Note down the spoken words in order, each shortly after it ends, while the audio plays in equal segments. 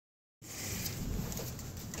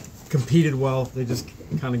competed well. They just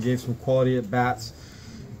kind of gave some quality at bats,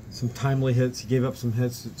 some timely hits. He gave up some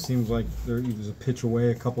hits. It seems like he was a pitch away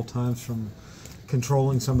a couple times from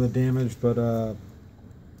controlling some of the damage, but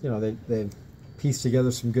they pieced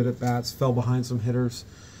together some good at bats, fell behind some hitters,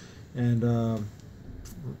 and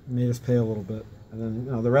made us pay a little bit. And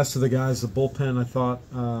then the rest of the guys, the bullpen, I thought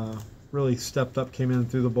really stepped up, came in and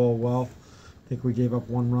threw the ball well. I think we gave up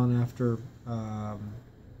one run after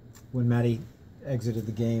when Matty exited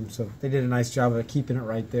the game, so they did a nice job of keeping it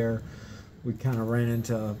right there. We kind of ran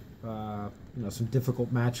into some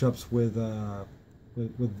difficult matchups with the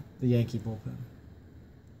Yankee bullpen.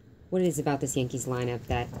 What is about this Yankees lineup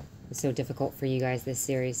that was so difficult for you guys this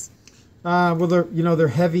series? Well, they're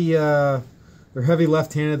heavy. They're heavy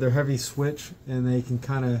left-handed. They're heavy switch, and they can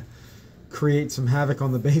kind of create some havoc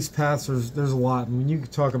on the base paths. There's a lot. And when you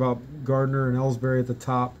talk about Gardner and Ellsbury at the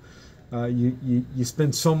top, you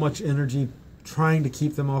spend so much energy trying to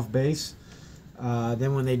keep them off base.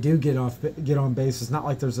 Then when they do get on base, it's not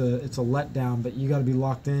like it's a letdown, but you got to be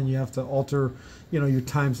locked in. You have to alter, your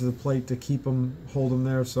times to the plate to hold them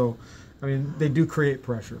there. So, I mean, they do create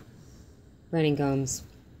pressure. Brandon Gomes,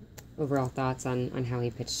 overall thoughts on how he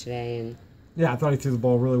pitched today? And yeah, I thought he threw the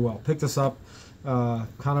ball really well. Picked us up. Kind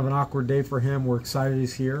of an awkward day for him. We're excited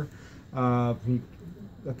he's here. I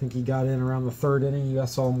think he got in around the third inning. You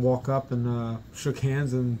guys saw him walk up and shook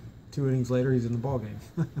hands, and 2 innings later, he's in the ballgame.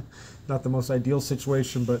 Not the most ideal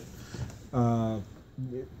situation, but,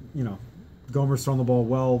 Gomer's throwing the ball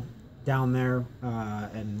well down there,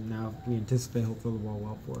 and now we anticipate he'll throw the ball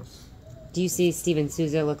well for us. Do you see Steven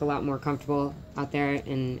Souza look a lot more comfortable out there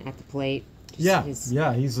and at the plate?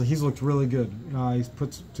 He's looked really good. He's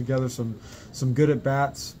put together some good at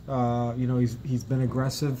bats. He's been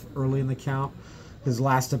aggressive early in the count. His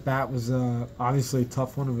last at bat was obviously a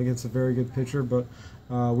tough one against a very good pitcher, but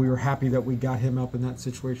we were happy that we got him up in that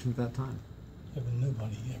situation at that time.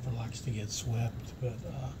 Nobody ever likes to get swept, but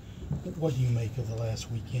what do you make of the last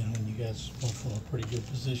weekend when you guys went from a pretty good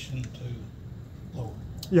position to lower?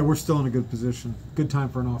 Yeah, we're still in a good position. Good time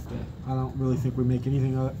for an off day. I don't really think we make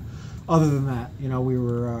anything other than that.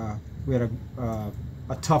 We had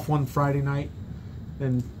a tough one Friday night,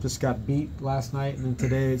 and just got beat last night, and then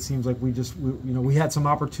today it seems like we had some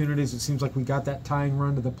opportunities. It seems like we got that tying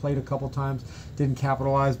run to the plate a couple times, didn't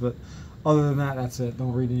capitalize, but other than that, that's it.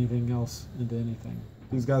 Don't read anything else into anything.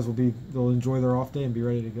 These guys they'll enjoy their off day and be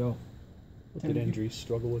ready to go. What did Andrews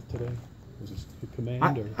struggle with today? Was it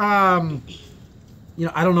command or?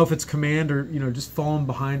 I don't know if it's command or just falling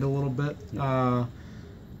behind a little bit. Yeah.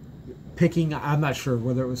 Picking, I'm not sure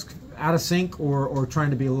whether it was out of sync or trying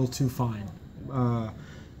to be a little too fine.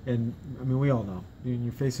 And I mean, we all know when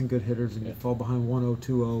you're facing good hitters and you fall behind 1-0,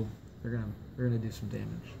 2-0, they're gonna do some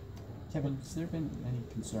damage. Kevin, has there been any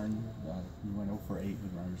concern that you went 0 for 8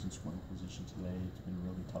 with runners in scoring position today? It's been a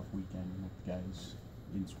really tough weekend with guys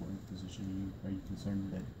in scoring position. Are you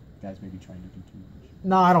concerned that guys may be trying to do too much?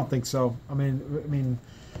 No, I don't think so. I mean,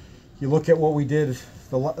 you look at what we did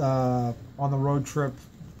on the road trip.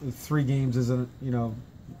 3 games isn't an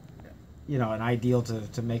ideal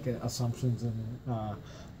to make assumptions,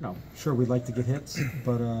 and sure we'd like to get hits,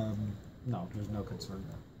 but no, there's no concern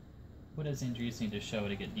there. What does Andrews need to show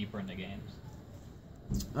to get deeper into games?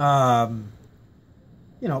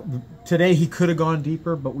 Today he could have gone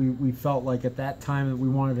deeper, but we felt like at that time that we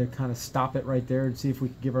wanted to kind of stop it right there and see if we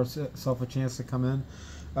could give ourselves a chance to come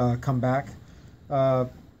back.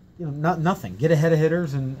 Nothing. Get ahead of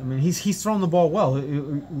hitters, and I mean he's thrown the ball well.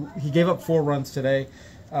 He gave up 4 runs today,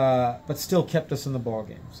 but still kept us in the ball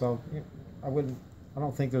game. So I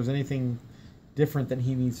don't think there's anything different than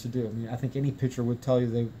he needs to do. I mean, I think any pitcher would tell you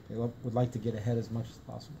they would like to get ahead as much as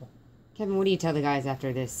possible. Kevin, what do you tell the guys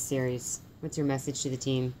after this series? What's your message to the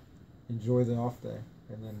team? Enjoy the off day,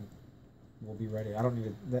 and then we'll be ready.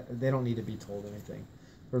 They don't need to be told anything.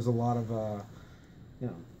 There's a lot of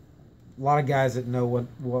guys that know what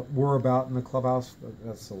we're about in the clubhouse.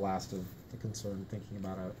 That's the last of the concern, thinking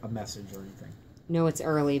about a message or anything. No, it's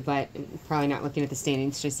early, but probably not looking at the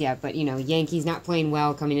standings just yet. But, Yankees not playing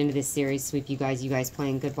well coming into this series, sweep you guys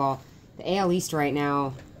playing good ball. The AL East right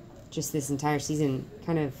now, just this entire season,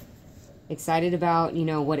 kind of excited about,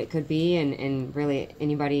 what it could be and really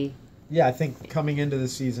anybody. Yeah, I think coming into the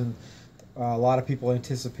season, a lot of people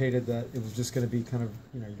anticipated that it was just going to be kind of,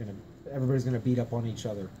 everybody's going to beat up on each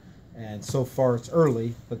other. And so far it's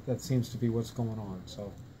early, but that seems to be what's going on.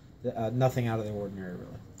 So nothing out of the ordinary,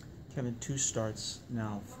 really. Kevin, 2 starts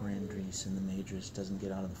now for Andrews in the majors. Doesn't get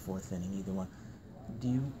out of the 4th inning, either one. Do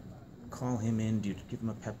you call him in? Do you give him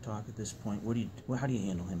a pep talk at this point? How do you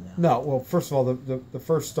handle him now? No, well, first of all, the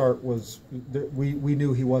first start was we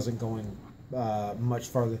knew he wasn't going much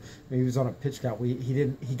farther. I mean, he was on a pitch count.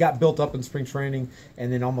 He got built up in spring training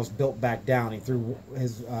and then almost built back down. He threw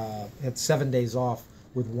had 7 days off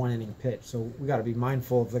with 1 inning pitch. So we got to be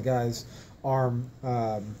mindful of the guy's arm.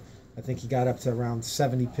 I think he got up to around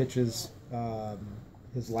 70 pitches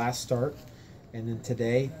his last start. And then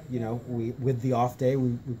today, with the off day,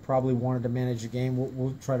 we probably wanted to manage the game.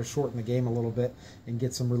 We'll try to shorten the game a little bit and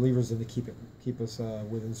get some relievers in to keep us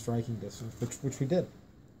within striking distance, which we did.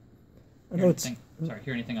 Hear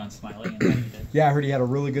anything on Smiley? And how he did? Yeah, I heard he had a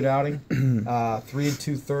really good outing. 3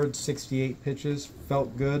 2/3, 68 pitches,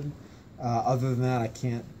 felt good. Other than that, I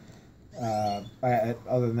can't.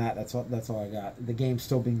 Other than that, that's all I got. The game's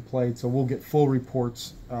still being played, so we'll get full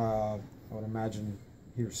reports. I would imagine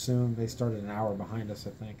here soon. They started an hour behind us,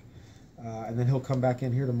 I think. And then he'll come back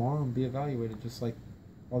in here tomorrow and be evaluated just like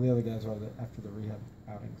all the other guys are after the rehab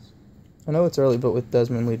outings. I know it's early, but with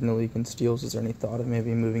Desmond leading the league in steals, is there any thought of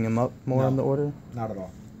maybe moving him up more in the order? Not at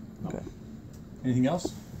all. No. Okay. Anything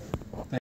else?